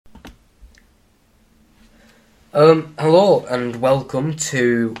Hello and welcome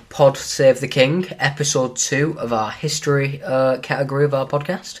to Pod Save the King, episode 2 of our history category of our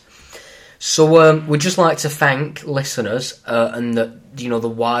podcast. So we'd just like to thank listeners and the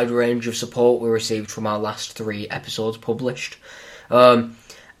wide range of support we received from our last 3 episodes published. We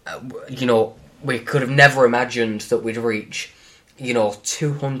could have never imagined that we'd reach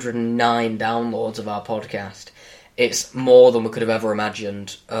 209 downloads of our podcast. It's more than we could have ever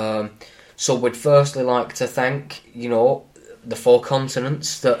imagined. So we'd firstly like to thank, the 4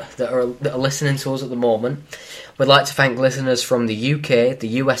 continents that are listening to us at the moment. We'd like to thank listeners from the UK, the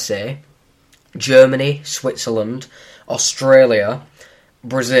USA, Germany, Switzerland, Australia,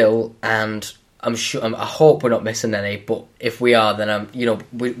 Brazil, and I hope we're not missing any. But if we are, then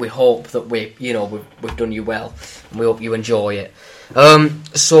we hope that we've done you well, and we hope you enjoy it.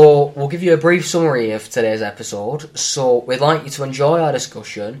 So we'll give you a brief summary of today's episode. So we'd like you to enjoy our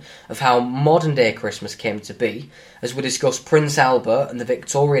discussion of how modern day Christmas came to be, as we discuss Prince Albert and the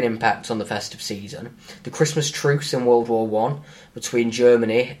Victorian impact on the festive season, the Christmas truce in World War I between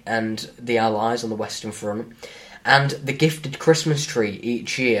Germany and the Allies on the Western Front, and the gifted Christmas tree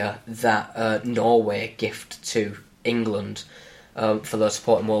each year that Norway gift to England for their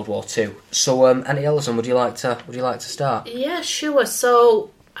support in World War II. So, Auntie Ellison, would you like to start? Yeah, sure. So,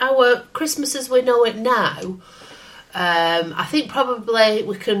 our Christmas as we know it now, I think probably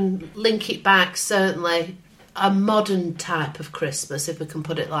we can link it back, certainly, a modern type of Christmas, if we can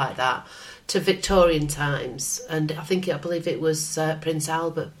put it like that, to Victorian times. And I believe it was Prince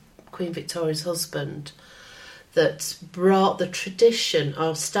Albert, Queen Victoria's husband, that brought the tradition,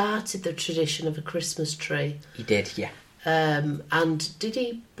 or started the tradition of a Christmas tree. He did, yeah. And did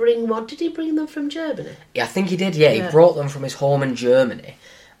he bring them from Germany? Yeah, I think he did, yeah. He brought them from his home in Germany.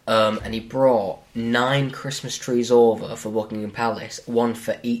 And he brought 9 Christmas trees over for Buckingham Palace, one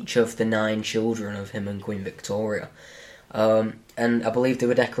for each of the 9 children of him and Queen Victoria. And I believe they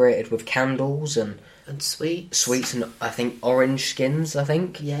were decorated with candles and sweets. Sweets and, I think, orange skins, I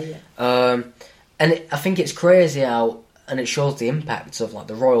think. Yeah. I think it's crazy how, and it shows the impacts of,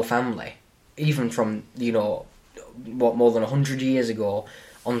 the royal family, even from, more than 100 years ago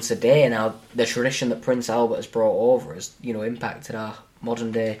on today. Now, the tradition that Prince Albert has brought over has, impacted our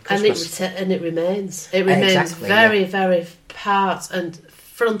modern day Christmas. And it remains. It remains very part and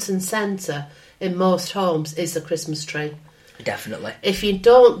front and centre in most homes is the Christmas tree. Definitely. If you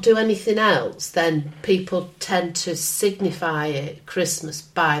don't do anything else, then people tend to signify it Christmas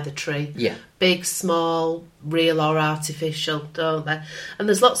by the tree. Yeah. Big, small, real or artificial, don't they? And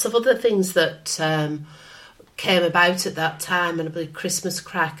there's lots of other things that came about at that time, and I believe Christmas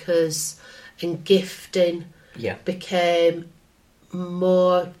crackers and gifting became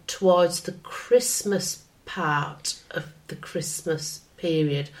more towards the Christmas part of the Christmas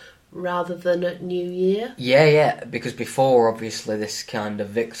period rather than at New Year. Yeah, because before, obviously, this kind of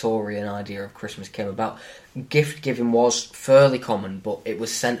Victorian idea of Christmas came about, gift giving was fairly common, but it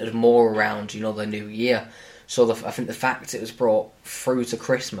was centred more around, the New Year. So I think the fact it was brought through to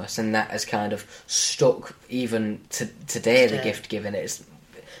Christmas, and that has kind of stuck even to today, the gift giving is,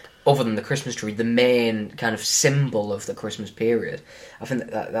 other than the Christmas tree, the main kind of symbol of the Christmas period. I think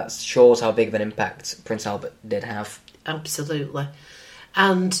that shows how big of an impact Prince Albert did have. Absolutely.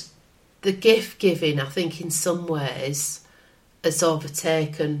 And the gift giving, I think, in some ways, has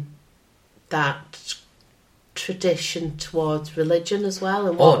overtaken that tradition towards religion as well,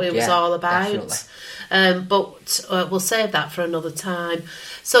 and what it was all about. But we'll save that for another time.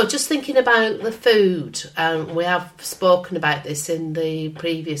 So just thinking about the food, we have spoken about this in the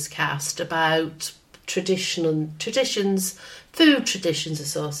previous cast, about traditions, food traditions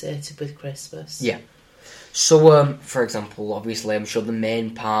associated with Christmas. Yeah. So, for example, obviously, I'm sure the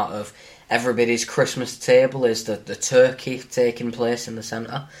main part of everybody's Christmas table is the turkey taking place in the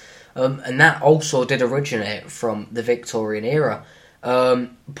centre. And that also did originate from the Victorian era.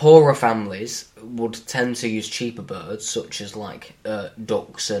 Poorer families would tend to use cheaper birds, such as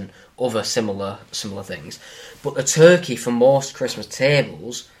ducks and other similar things. But the turkey for most Christmas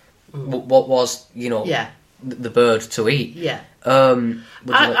tables, what was the bird to eat? Yeah.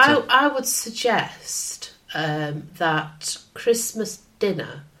 I would suggest that Christmas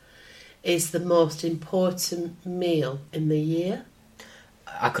dinner is the most important meal in the year.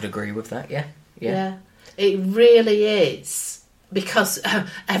 I could agree with that, yeah. It really is, because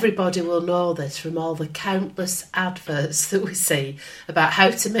everybody will know this from all the countless adverts that we see about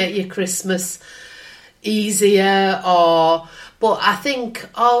how to make your Christmas easier, but I think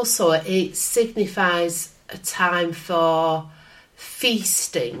also it signifies a time for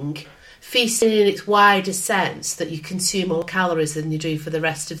feasting feasting in its wider sense, that you consume more calories than you do for the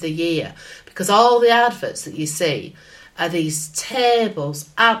rest of the year, because all the adverts that you see are these tables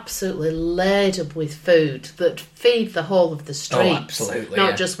absolutely laden with food that feed the whole of the streets, absolutely,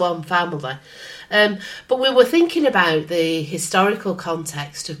 not just one family. But we were thinking about the historical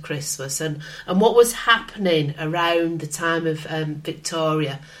context of Christmas and what was happening around the time of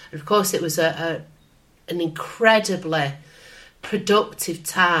Victoria. And of course, it was an incredibly productive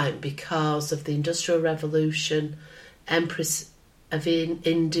time because of the Industrial Revolution, Empress of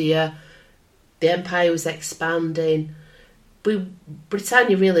India, the empire was expanding.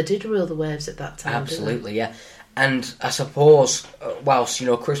 Britannia really did rule the waves at that time. Absolutely, yeah. And I suppose, whilst,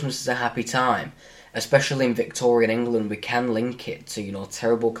 Christmas is a happy time, especially in Victorian England, we can link it to,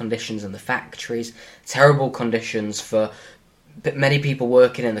 terrible conditions in the factories, terrible conditions for many people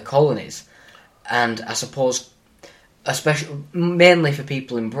working in the colonies. And I suppose, especially, mainly for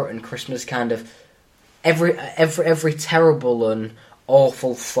people in Britain, Christmas kind of, every terrible and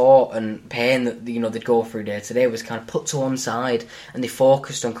awful thought and pain that they'd go through day to day was kind of put to one side, and they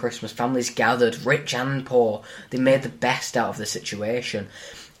focused on Christmas. Families gathered, rich and poor. They made the best out of the situation.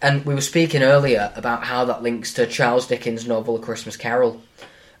 And we were speaking earlier about how that links to Charles Dickens' novel A Christmas Carol.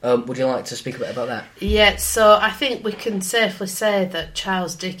 Would you like to speak a bit about that? Yeah, so I think we can safely say that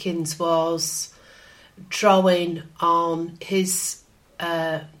Charles Dickens was drawing on his,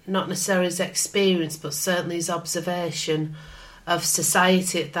 not necessarily his experience, but certainly his observation of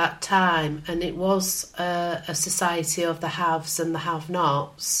society at that time, and it was a society of the haves and the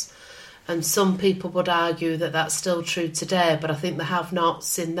have-nots, and some people would argue that that's still true today, but I think the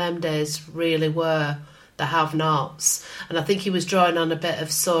have-nots in them days really were the have-nots, and I think he was drawing on a bit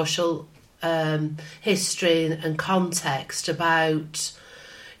of social history and context about,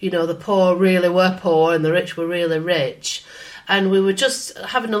 the poor really were poor and the rich were really rich. And we were just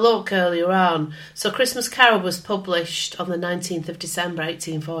having a look earlier on. So Christmas Carol was published on the 19th of December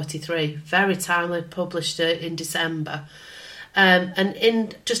 1843. Very timely, published in December. And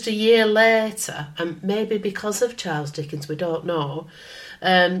in just a year later, and maybe because of Charles Dickens, we don't know,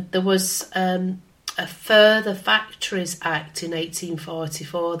 there was a further Factories Act in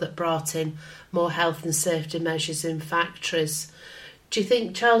 1844 that brought in more health and safety measures in factories. Do you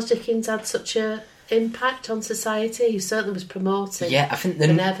think Charles Dickens had such a impact on society? He certainly was promoting I think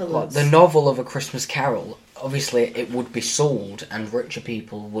benevolence. The novel of A Christmas Carol, obviously it would be sold and richer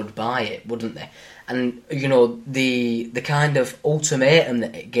people would buy it, wouldn't they? And, the kind of ultimatum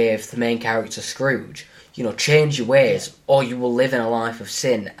that it gave the main character Scrooge, change your ways or you will live in a life of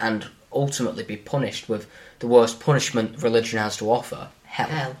sin and ultimately be punished with the worst punishment religion has to offer,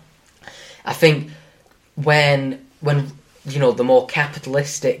 hell. I think when the more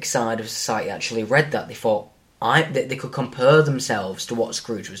capitalistic side of society actually read that, they thought they could compare themselves to what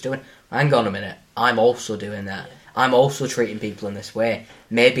Scrooge was doing. Hang on a minute, I'm also doing that. Yeah. I'm also treating people in this way.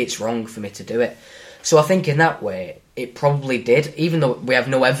 Maybe it's wrong for me to do it. So I think in that way, it probably did, even though we have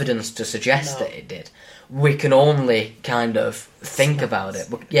no evidence to suggest that it did. We can only kind of think about it.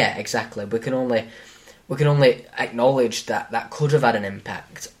 Yeah, exactly. We can only acknowledge that could have had an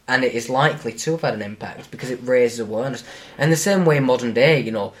impact, and it is likely to have had an impact because it raises awareness. And the same way in modern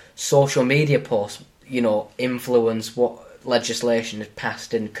day, social media posts, influence what legislation is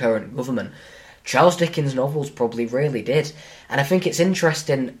passed in current government. Charles Dickens' novels probably really did. And I think it's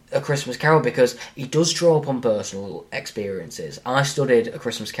interesting, A Christmas Carol, because he does draw upon personal experiences. I studied A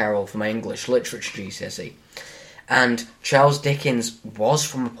Christmas Carol for my English literature GCSE. And Charles Dickens was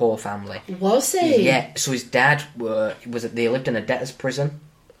from a poor family. Was he? Yeah, so his dad they lived in a debtor's prison.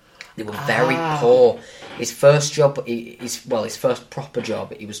 They were very poor. His first job, his first proper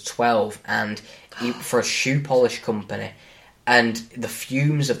job, he was 12, and for a shoe polish company. And the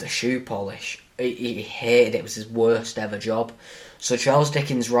fumes of the shoe polish, he hated it. It was his worst ever job. So Charles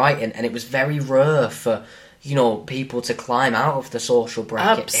Dickens writing, and it was very rare for people to climb out of the social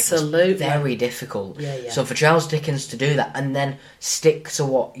bracket. Absolutely. It was very difficult. Yeah. So for Charles Dickens to do that and then stick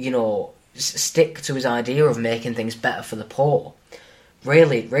to stick to his idea of making things better for the poor,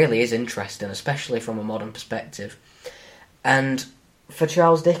 really, really is interesting, especially from a modern perspective. And for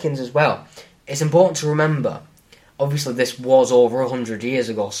Charles Dickens as well, it's important to remember, obviously this was over 100 years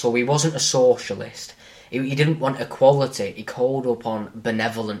ago, so he wasn't a socialist. He didn't want equality. He called upon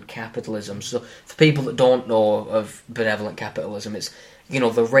benevolent capitalism. So for people that don't know of benevolent capitalism, it's,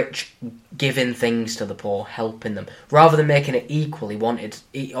 the rich giving things to the poor, helping them. Rather than making it equal,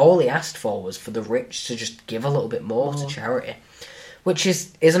 all he asked for was for the rich to just give a little bit more to charity. Which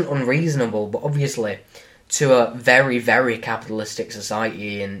isn't unreasonable, but obviously to a very, very capitalistic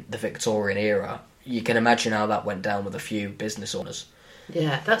society in the Victorian era, you can imagine how that went down with a few business owners.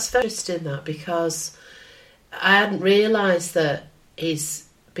 Yeah, that's very interesting, that, because I hadn't realised that his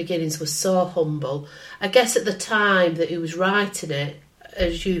beginnings were so humble. I guess at the time that he was writing it,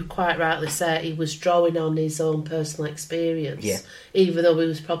 as you quite rightly said, he was drawing on his own personal experience. Yeah. Even though he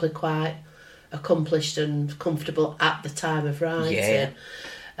was probably quite accomplished and comfortable at the time of writing. Yeah.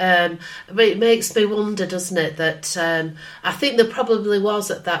 But it makes me wonder, doesn't it, that I think there probably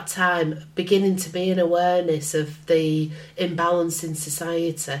was at that time beginning to be an awareness of the imbalance in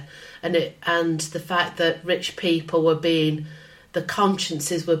society, and the fact that rich people were the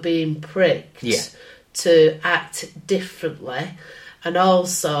consciences were being pricked to act differently. And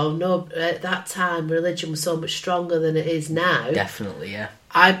also, at that time, religion was so much stronger than it is now. Definitely, yeah.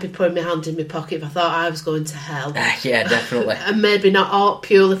 I'd be putting my hand in my pocket if I thought I was going to hell. Yeah, definitely. And maybe not all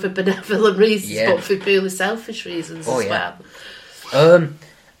purely for benevolent reasons, but for purely selfish reasons as well.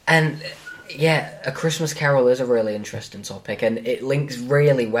 And yeah, A Christmas Carol is a really interesting topic, and it links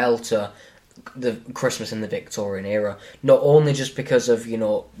really well to the Christmas in the Victorian era. Not only just because of, you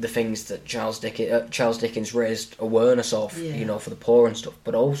know, the things that Charles Dickens raised awareness of, you know, for the poor and stuff,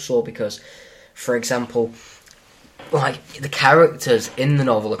 but also because, for example, like the characters in the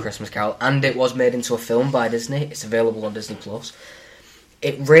novel A Christmas Carol, and it was made into a film by Disney, it's available on Disney Plus.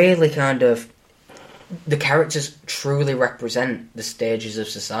 It really kind of, the characters truly represent the stages of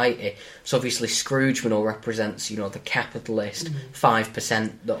society. So obviously Scrooge, we know, represents, you know, the capitalist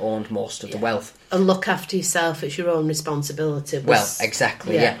 5% that owned most of the wealth. And look after yourself, it's your own responsibility. Well,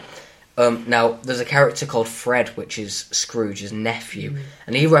 exactly, yeah. Now, there's a character called Fred, which is Scrooge's nephew,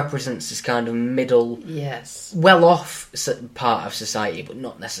 and he represents this kind of middle, well-off part of society, but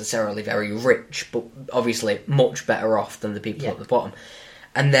not necessarily very rich, but obviously much better off than the people at the bottom.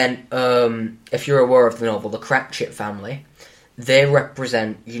 And then, if you're aware of the novel, the Cratchit family, they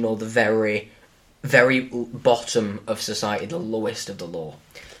represent, you know, the very, very bottom of society, the lowest of the low.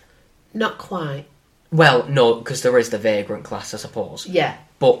 Not quite. Well, no, because there is the vagrant class, I suppose. Yeah.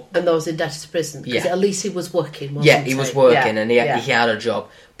 And those indebted to prison. Because at least he was working, wasn't he? Yeah, he was working, and he had a job.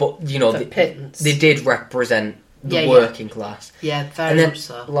 But, you know, they did represent the working class. Yeah, very much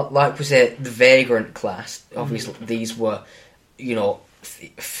so. Like we say, the vagrant class, obviously, these were, you know,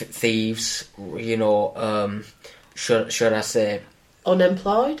 thieves, you know, should I say...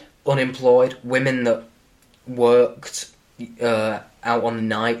 Unemployed, women that worked out on the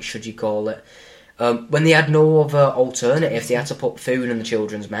night, should you call it. When they had no other alternative, they had to put food in the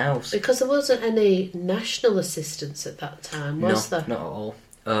children's mouths. Because there wasn't any national assistance at that time, was there? No, not at all.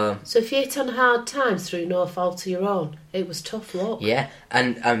 So if you hit on hard times through no fault of your own, it was tough luck. Yeah,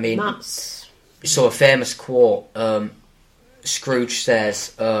 and I mean... That's... So a famous quote, Scrooge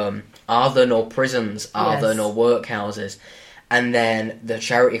says, are there no prisons? Are there no workhouses? And then the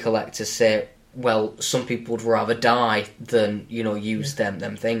charity collectors say, well, some people would rather die than, you know, use them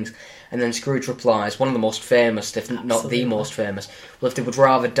things. And then Scrooge replies, one of the most famous, if not the most famous, well, if they would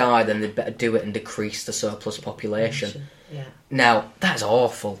rather die, then they'd better do it and decrease the surplus population. Yeah. Now, that's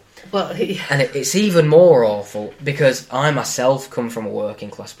awful. Well, and it's even more awful because I myself come from a working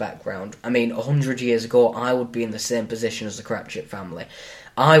class background. I mean, 100 years ago, I would be in the same position as the Cratchit family.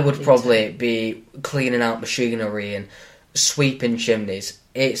 I would probably be cleaning out machinery and sweeping chimneys.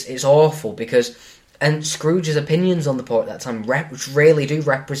 It's awful because... And Scrooge's opinions on the poor at that time really do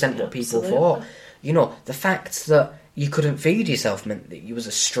represent what people thought. You know, the fact that you couldn't feed yourself meant that you was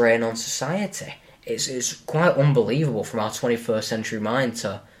a strain on society. It's quite unbelievable from our 21st century mind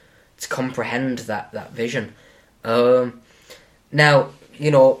to comprehend that vision. Now, you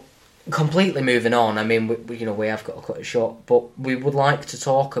know, completely moving on. I mean, we have got to cut it short, but we would like to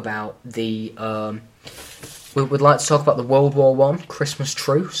talk about the World War I Christmas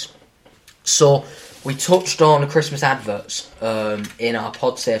truce. So we touched on Christmas adverts in our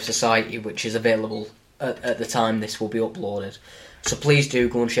PodSafe Society, which is available at the time this will be uploaded. So please do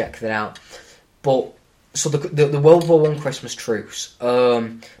go and check that out. But so the World War I Christmas truce.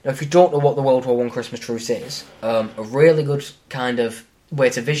 Now, if you don't know what the World War I Christmas truce is, a really good kind of way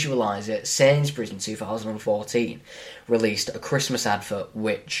to visualise it, Sainsbury's in 2014 released a Christmas advert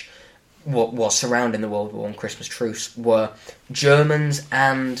which was surrounding the World War I Christmas truce, were Germans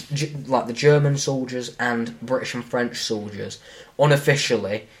and like the German soldiers and British and French soldiers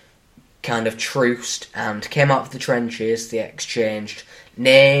unofficially kind of truced and came out of the trenches. They exchanged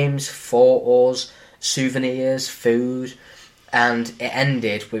names, photos, souvenirs, food, and it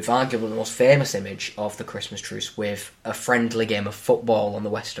ended with arguably the most famous image of the Christmas truce with a friendly game of football on the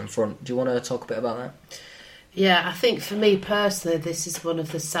Western Front. Do you want to talk a bit about that? Yeah, I think for me personally, this is one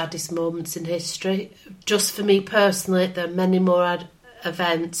of the saddest moments in history. Just for me personally, there are many more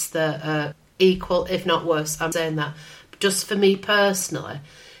events that are equal, if not worse. I'm saying that just for me personally,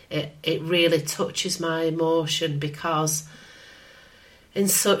 it really touches my emotion, because in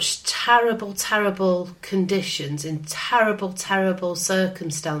such terrible, terrible conditions, in terrible, terrible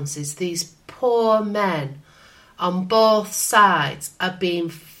circumstances, these poor men on both sides are being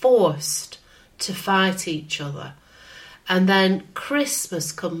forced to fight each other. And then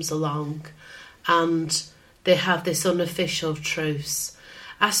Christmas comes along and they have this unofficial truce.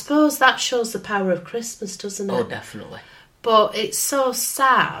 I suppose that shows the power of Christmas, doesn't it? Oh, definitely. But it's so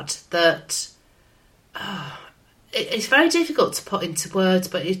sad that it's very difficult to put into words,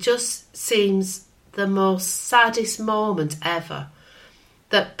 but it just seems the most saddest moment ever,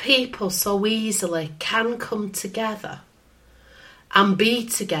 that people so easily can come together and be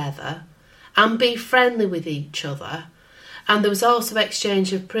together and be friendly with each other. And there was also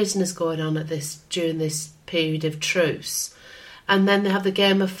exchange of prisoners going on during this period of truce. And then they had the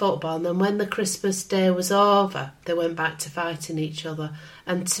game of football, and then when the Christmas day was over, they went back to fighting each other.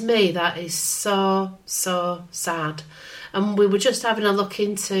 And to me, that is so, so sad. And we were just having a look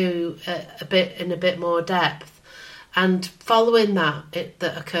into a bit more depth. And following that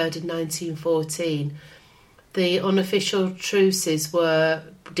occurred in 1914, the unofficial truces were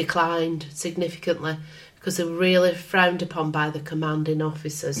declined significantly because they were really frowned upon by the commanding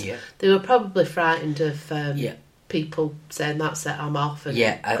officers. Yeah. They were probably frightened of people saying, that's it, I'm off, and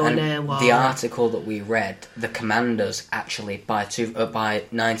going AWOL. The article that we read, the commanders actually by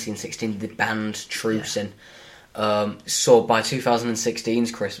 1916 they banned trucing. So by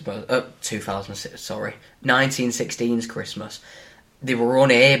 1916's Christmas, they were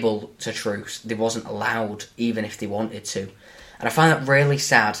unable to truce. They wasn't allowed, even if they wanted to. And I find that really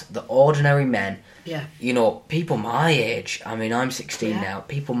sad that ordinary men, people my age, I mean, I'm 16 now,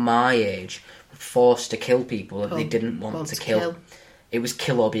 people my age were forced to kill people that they didn't want to kill. It was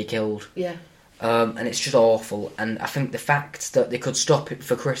kill or be killed. Yeah. And it's just awful. And I think the fact that they could stop it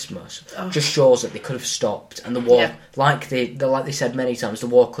for Christmas just shows that they could have stopped. And the war, like they said many times, the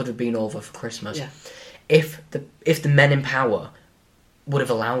war could have been over for Christmas. Yeah. If the men in power would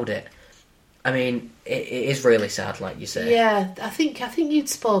have allowed it. I mean, it is really sad, like you say. Yeah, I think you'd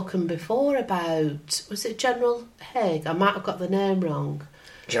spoken before about, was it General Haig? I might have got the name wrong.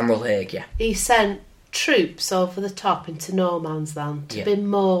 General Haig, yeah. He sent troops over the top into no man's land to be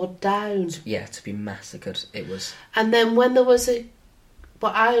mowed down. Yeah, to be massacred. It was. And then when there was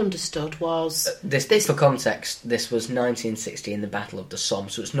what I understood was this. For context, this was 1960 in the Battle of the Somme,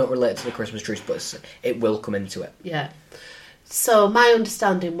 so it's not related to the Christmas truce, but it will come into it. Yeah. So my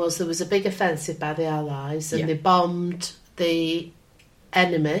understanding was there was a big offensive by the Allies, and they bombed the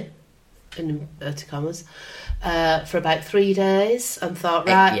enemy, in inverted commas, for about 3 days, and thought,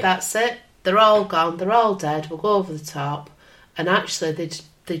 that's it. They're all gone. They're all dead. We'll go over the top. And actually,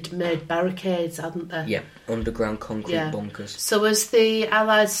 they'd made barricades, hadn't they? Yeah, underground concrete bunkers. So as the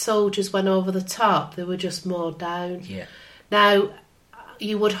Allied soldiers went over the top, they were just mowed down. Yeah. Now,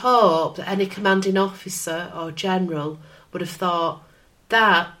 you would hope that any commanding officer or general would have thought,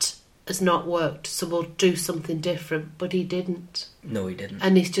 that has not worked, so we'll do something different. But he didn't. No, he didn't.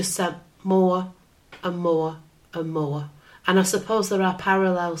 And he's just sent more and more and more. And I suppose there are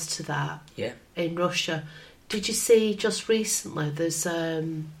parallels to that in Russia. Did you see just recently there's a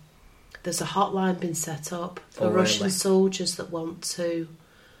hotline been set up for Russian soldiers that want to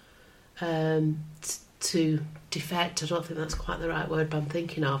defect? I don't think that's quite the right word, but I'm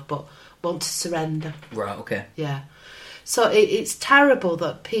thinking of, but want to surrender. Right, okay. Yeah. So it's terrible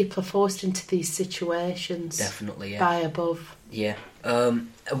that people are forced into these situations. Definitely, yeah. By above. Yeah.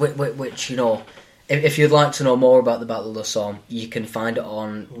 Which, if you'd like to know more about the Battle of the Somme, you can find it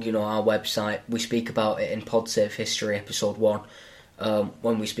on, our website. We speak about it in Pod Save History, episode 1,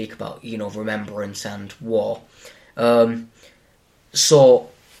 when we speak about, remembrance and war. So,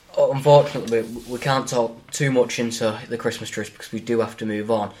 unfortunately, we can't talk too much into the Christmas truce because we do have to move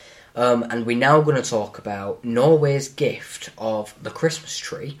on. And we're now going to talk about Norway's gift of the Christmas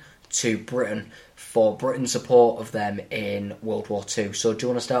tree to Britain for Britain's support of them in World War II. So do you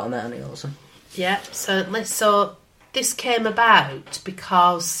want to start on that, Annie Olsen? Yeah, certainly. So this came about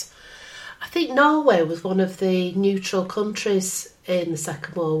because I think Norway was one of the neutral countries in the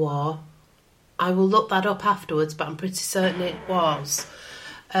Second World War. I will look that up afterwards, but I'm pretty certain it was.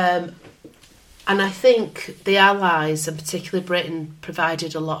 And I think the Allies, and particularly Britain,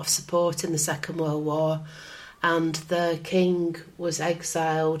 provided a lot of support in the Second World War. And the king was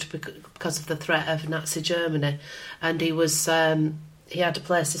exiled because of the threat of Nazi Germany. And he had a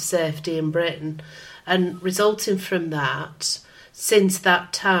place of safety in Britain. And resulting from that, since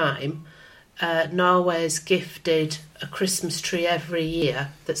that time, Norway has gifted a Christmas tree every year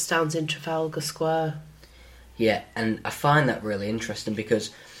that stands in Trafalgar Square. Yeah, and I find that really interesting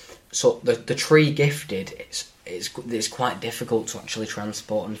because the tree gifted it's quite difficult to actually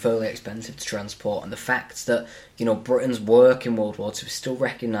transport and fairly expensive to transport, and the fact that Britain's work in World War II is still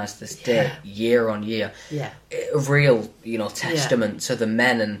recognised this day, year on year, a real testament to the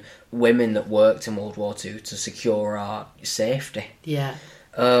men and women that worked in World War II to secure our safety. Yeah,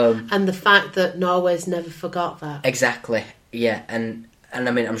 and the fact that Norway's never forgot that. Exactly. Yeah, and I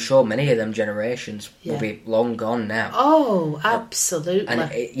mean, I'm sure many of them generations will be long gone now. Oh, absolutely.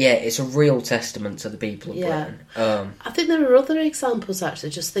 And it's a real testament to the people of Britain. I think there are other examples,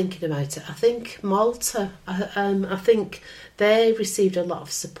 actually, just thinking about it. I think Malta, I think they received a lot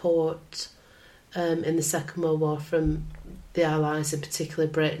of support in the Second World War from the Allies, and particularly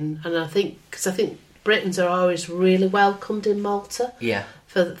Britain. And I think Britons are always really welcomed in Malta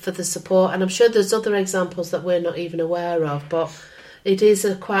for the support. And I'm sure there's other examples that we're not even aware of, but it is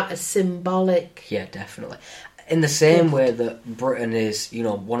quite a symbolic... Yeah, definitely. In the same way that Britain is,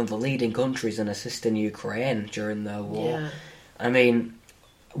 one of the leading countries in assisting Ukraine during the war. Yeah. I mean,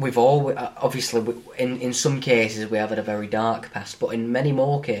 we've all... Obviously, in some cases we have had a very dark past, but in many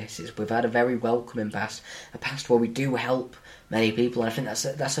more cases we've had a very welcoming past. A past where we do help many people, and I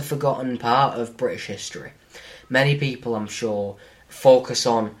think that's a forgotten part of British history. Many people, I'm sure, focus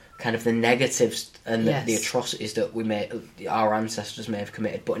on kind of the negatives and the atrocities that our ancestors may have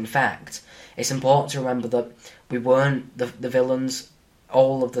committed, but in fact it's important to remember that we weren't the villains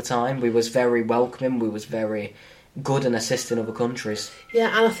all of the time. We was very welcoming, we was very good in assisting other countries.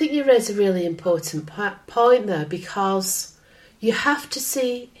 Yeah, and I think you raise a really important point there, because you have to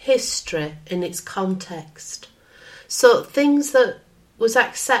see history in its context. So things that was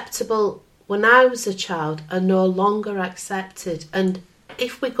acceptable when I was a child are no longer accepted, and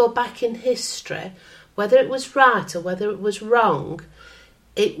if we go back in history, whether it was right or whether it was wrong,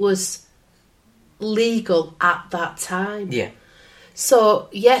 it was legal at that time. Yeah. So,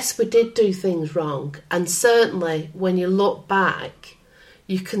 yes, we did do things wrong. And certainly, when you look back,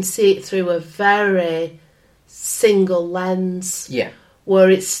 you can see it through a very single lens. Yeah. Where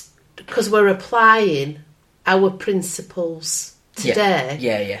it's... Because we're applying our principles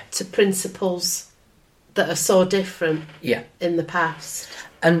today to principles that are so different in the past.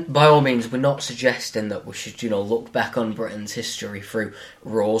 And by all means, we're not suggesting that we should, look back on Britain's history through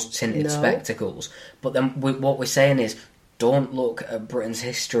rose-tinted spectacles. But then what we're saying is, don't look at Britain's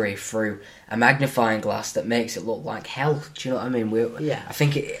history through a magnifying glass that makes it look like hell. Do you know what I mean? I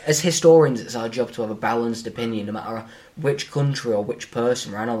think as historians, it's our job to have a balanced opinion, no matter which country or which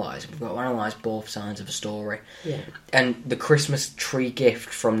person we're analysing. We've got to analyse both sides of a story. Yeah. And the Christmas tree gift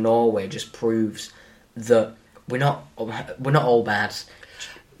from Norway just proves that we're not all bad.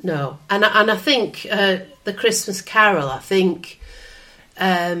 No, and I think the Christmas Carol. I think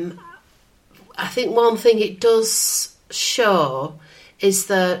one thing it does show is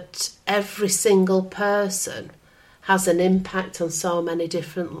that every single person has an impact on so many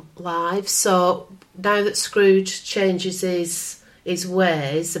different lives. So now that Scrooge changes his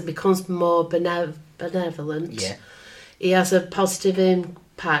ways and becomes more benevolent, he has a positive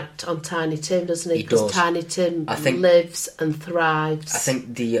impact on Tiny Tim, doesn't he? Because Tiny Tim lives and thrives. I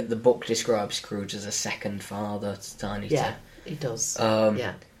think the book describes Scrooge as a second father to Tiny Tim. Yeah, he does.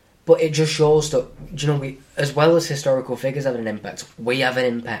 But it just shows that, we, as well as historical figures having an impact, we have an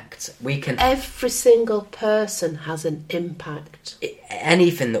impact. We can... Every single person has an impact.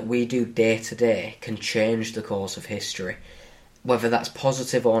 Anything that we do day to day can change the course of history, whether that's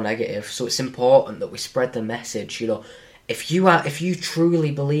positive or negative. So it's important that we spread the message, If you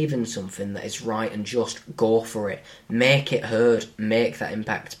truly believe in something that is right and just, go for it. Make it heard. Make that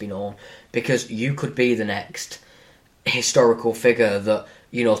impact be known. Because you could be the next historical figure that,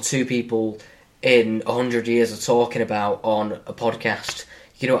 two people in 100 years are talking about on a podcast.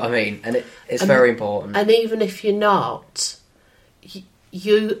 You know what I mean? And it's very important. And even if you're not,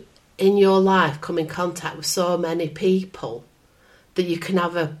 you in your life come in contact with so many people that you can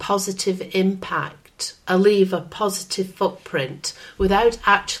have a positive impact, leave a positive footprint without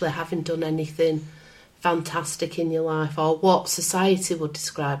actually having done anything fantastic in your life or what society would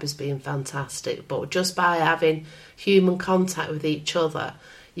describe as being fantastic. But just by having human contact with each other,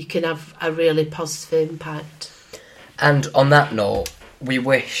 you can have a really positive impact. And on that note, we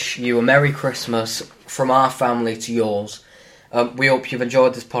wish you a Merry Christmas from our family to yours. We hope you've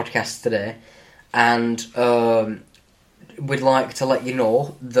enjoyed this podcast today, and we'd like to let you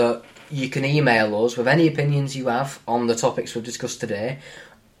know that you can email us with any opinions you have on the topics we've discussed today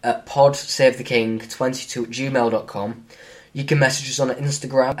at podsavetheking22@gmail.com. You can message us on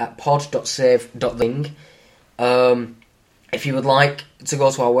Instagram at pod.save.king. If you would like to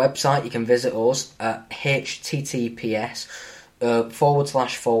go to our website, you can visit us at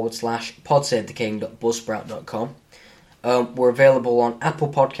https://podsavetheking.buzzsprout.com. We're available on Apple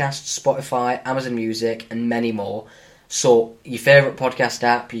Podcasts, Spotify, Amazon Music, and many more. So your favourite podcast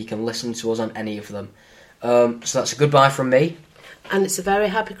app, you can listen to us on any of them. So that's a goodbye from me. And it's a very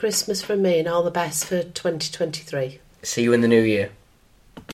happy Christmas from me, and all the best for 2023. See you in the new year.